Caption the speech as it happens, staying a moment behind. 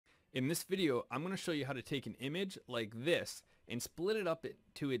In this video, I'm going to show you how to take an image like this and split it up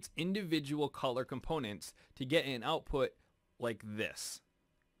to its individual color components to get an output like this.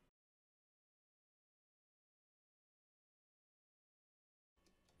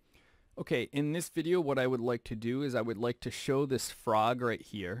 Okay, in this video what I would like to do is I would like to show this frog right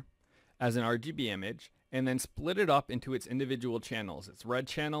here as an RGB image and then split it up into its individual channels. Its red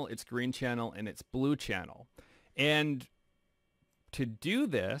channel, its green channel, and its blue channel. And to do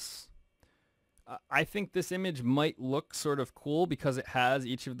this, I think this image might look sort of cool because it has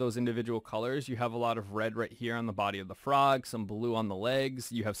each of those individual colors. You have a lot of red right here on the body of the frog, some blue on the legs,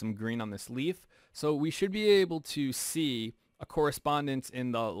 you have some green on this leaf. So we should be able to see a correspondence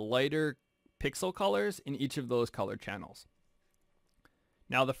in the lighter pixel colors in each of those color channels.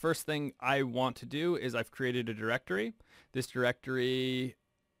 Now the first thing I want to do is I've created a directory. This directory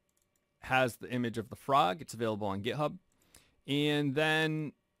has the image of the frog. It's available on GitHub. And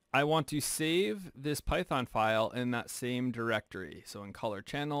then I want to save this Python file in that same directory. So in color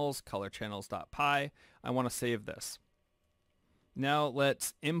channels, colorchannels.py, I want to save this. Now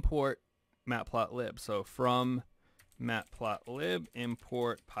let's import matplotlib. So from matplotlib,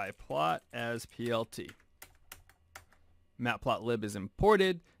 import pyplot as plt. Matplotlib is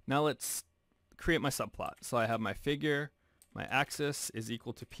imported. Now let's create my subplot. So I have my figure, my axis is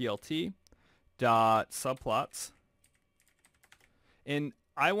equal to plt dot subplots. And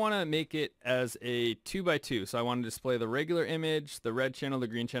I want to make it as a 2x2. So I want to display the regular image, the red channel, the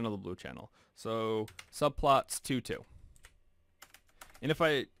green channel, the blue channel. So subplots 2, 2. And if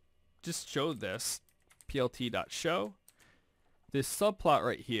I just show this, plt.show, this subplot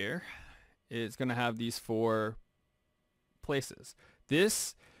right here is going to have these 4 places.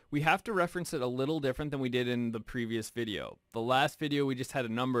 This, we have to reference it a little different than we did in the previous video. The last video we just had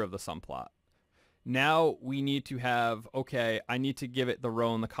a number of the subplot. Now we need to have, okay, I need to give it the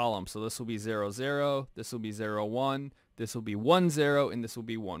row and the column. So this will be 0, 0, this will be 0, 1, this will be 1, 0, and this will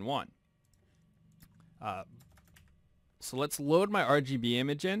be 1, 1. So let's load my RGB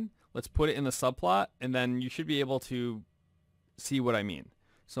image in. Let's put it in the subplot, and then you should be able to see what I mean.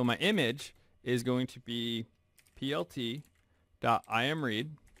 So my image is going to be plt.imread,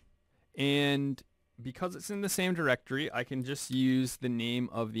 and because it's in the same directory, I can just use the name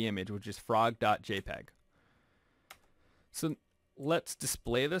of the image, which is frog.jpg. So let's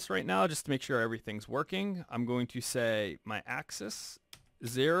display this right now just to make sure everything's working. I'm going to say my axis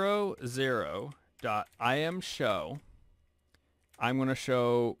 0, 0.imshow. I'm going to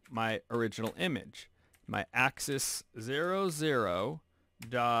show my original image. My axis 0, 0.axis,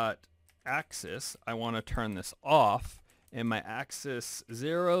 I want to turn this off. And my axis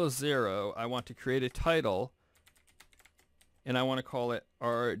 0, 0, I want to create a title, and I want to call it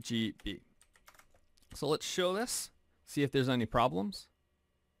RGB. So let's show this, see if there's any problems.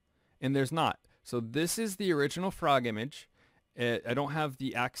 And there's not. So this is the original frog image. I don't have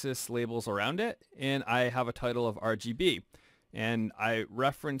the axis labels around it, and I have a title of RGB. And I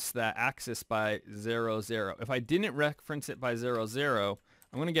reference that axis by 0, 0. If I didn't reference it by 0, 0,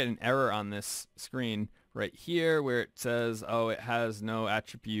 I'm going to get an error on this screen right here where it says, oh, it has no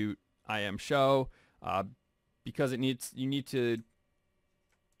attribute IMShow, because you need to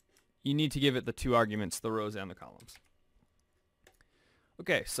give it the 2 arguments, the rows and the columns.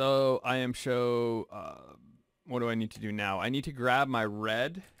 Okay, so IMShow, what do I need to do now? I need to grab my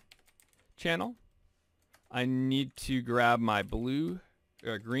red channel. I need to grab my green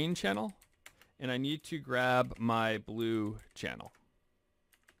channel, and I need to grab my blue channel.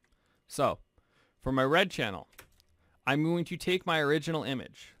 So for my red channel, I'm going to take my original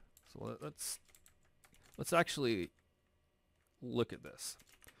image. So let's actually look at this.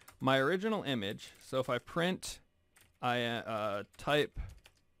 My original image, so if I print type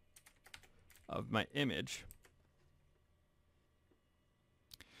of my image,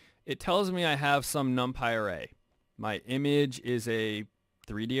 it tells me I have some NumPy array. My image is a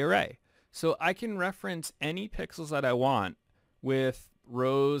 3D array. So I can reference any pixels that I want with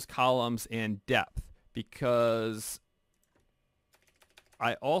rows, columns, and depth, because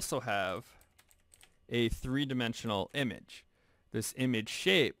I also have a 3-dimensional image. This image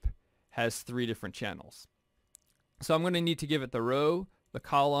shape has 3 different channels. So I'm going to need to give it the row, the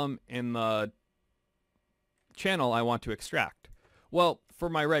column, and the channel I want to extract. Well, for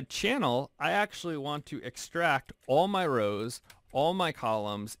my red channel, I actually want to extract all my rows, all my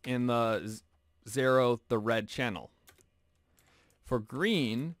columns in the 0, the red channel. For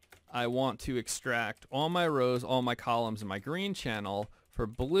green, I want to extract all my rows, all my columns in my green channel. For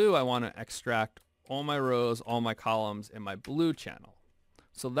blue, I want to extract all my rows, all my columns in my blue channel.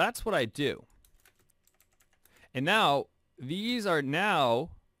 So that's what I do. And now, these are now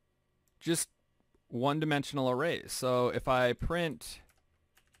just one-dimensional arrays. So if I print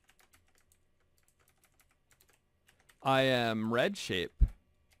I am red shape,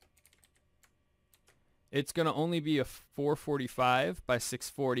 it's going to only be a 445 by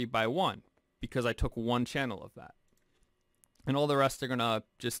 640 by 1 because I took one channel of that. And all the rest are going to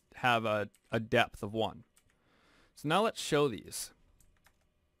just have a depth of 1. So now let's show these.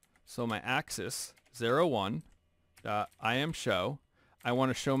 So my axis 0, 1, I am show. I want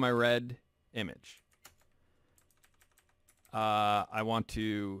to show my red image. I want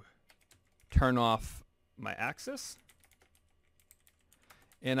to turn off my axis.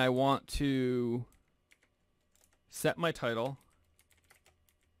 And I want to set my title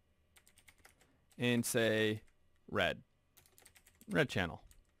and say red channel.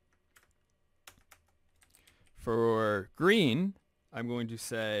 For green, I'm going to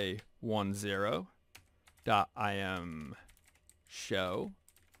say 10 dot I am show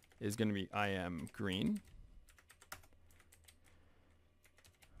is going to be I am green.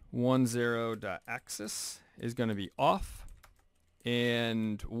 10 dot axis is going to be off,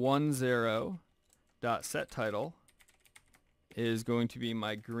 and 10 dot set title is going to be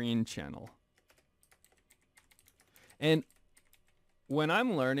my green channel. And when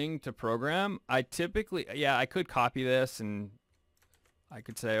I'm learning to program, I typically, I could copy this and I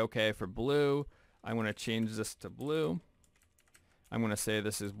could say, okay, for blue, I'm going to change this to blue. I'm going to say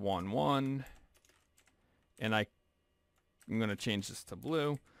this is 1, 1, and I'm going to change this to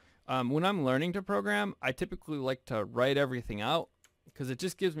blue. When I'm learning to program, I typically like to write everything out because it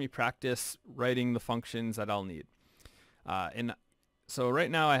just gives me practice writing the functions that I'll need. And so right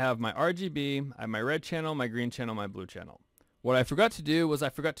now I have my RGB, I have my red channel, my green channel, my blue channel. What I forgot to do was I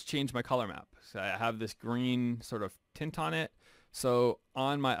forgot to change my color map. So I have this green sort of tint on it. So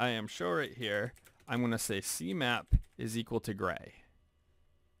on my I am show right here, I'm going to say CMap is equal to gray.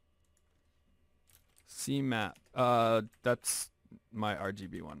 CMap, that's my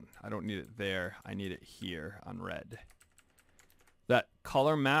RGB one. I don't need it there. I need it here on red. That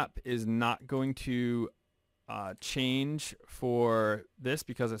color map is not going to change for this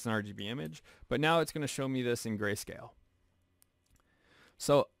because it's an RGB image, but now it's going to show me this in grayscale.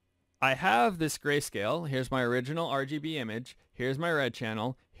 So I have this grayscale. Here's my original RGB image. Here's my red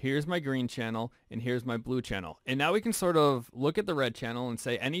channel. Here's my green channel. And here's my blue channel. And now we can sort of look at the red channel and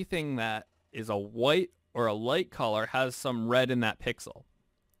say anything that is a white or a light color has some red in that pixel.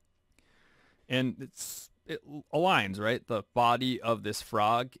 And it aligns, right? The body of this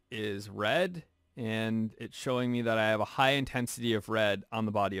frog is red, and it's showing me that I have a high intensity of red on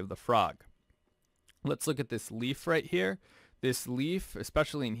the body of the frog. Let's look at this leaf right here. This leaf,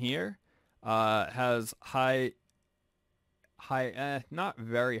 especially in here, has not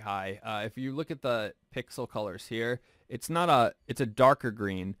very high. If you look at the pixel colors here, it's a darker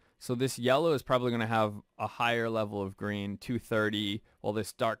green. So this yellow is probably going to have a higher level of green, 230, while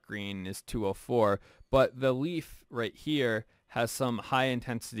this dark green is 204. But the leaf right here has some high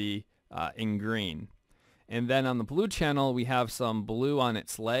intensity in green. And then on the blue channel, we have some blue on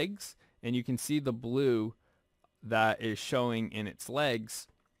its legs, and you can see the blue that is showing in its legs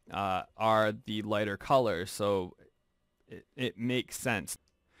are the lighter colors, so it makes sense.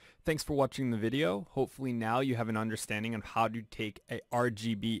 Thanks for watching the video. Hopefully now you have an understanding of how to take a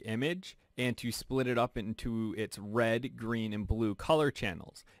RGB image and to split it up into its red, green, and blue color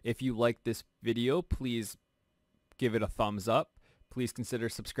channels. If you like this video, please give it a thumbs up. Please consider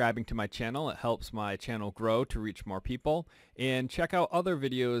subscribing to my channel. It helps my channel grow to reach more people. And check out other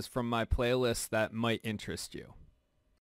videos from my playlist that might interest you.